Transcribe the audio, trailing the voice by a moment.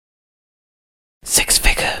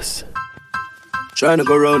Uptopboss. Tryna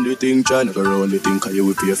go round the thing, cause you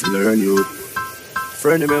will pay for learn you.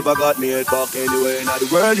 Friend him ever got me head back anywhere in the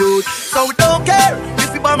world, youth. So we don't care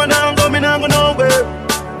if you buy me now, me now go nowhere.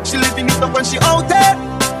 She living it up when she out there,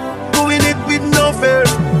 doing it with no fear.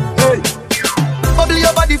 Hey, bubble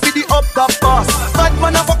your body for the Uptopboss. Bad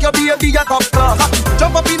man a fuck your baby a top class.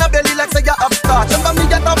 Jump up in a belly like say you have start. Jump on me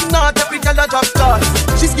a top knot, every girl a drop class.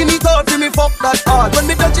 She skinny tall for me fuck that hard. When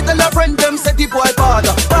me touch it tell her friend them say the boy bad.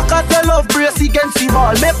 Back at your love brace against the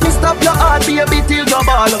ball. Make me stop your heart baby till your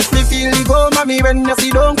ball. Me feel the go mommy when you see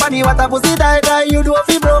don't funny. What a pussy die you do if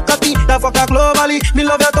you broke a key. That fuck her globally. Me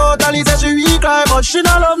love you totally. Say she weak cry but she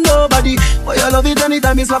not love nobody. But you love it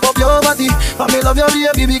anytime me slap up your body. And me love your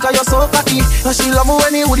baby because you're so cocky. And she love me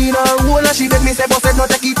when you would in her hole. And she beg me say boss said no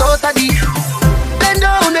take it out of the. Then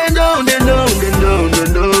down.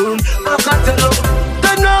 Back at your love.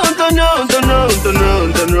 Turn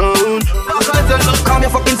round. Calm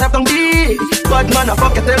your fucking self down deep. Bad man, I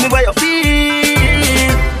fuck you, tell me where you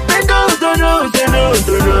feel. Then turn round.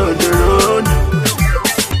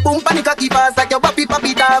 Boom, panic a keep us like your wappy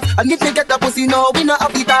papi tap. And if me get the pussy, no, we not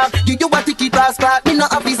have the tap. Give you a ticket pass, crack, me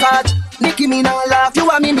not have the search. Nicky me not laugh, you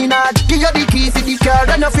and me not. Give you the keys to the car,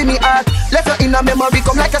 and you feel me heart. Left you in a memory,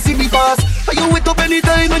 come like a CD boss. Are you wait up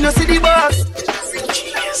anytime when you see the boss?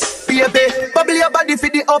 Baby, bubble your body for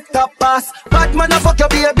the Uptopboss. Bad man a fuck your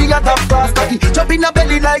baby a top class. Cocky, jump in a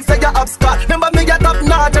belly like say you have spot. Remember me a top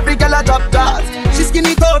notch, every girl a drop class. She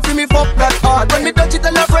skinny tall for me fuck that hard. When me touch it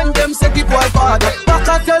tell her friend them say the boy bad. Back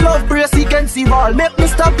at your love brace against the wall. Make me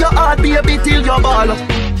stop your heart baby till your ball.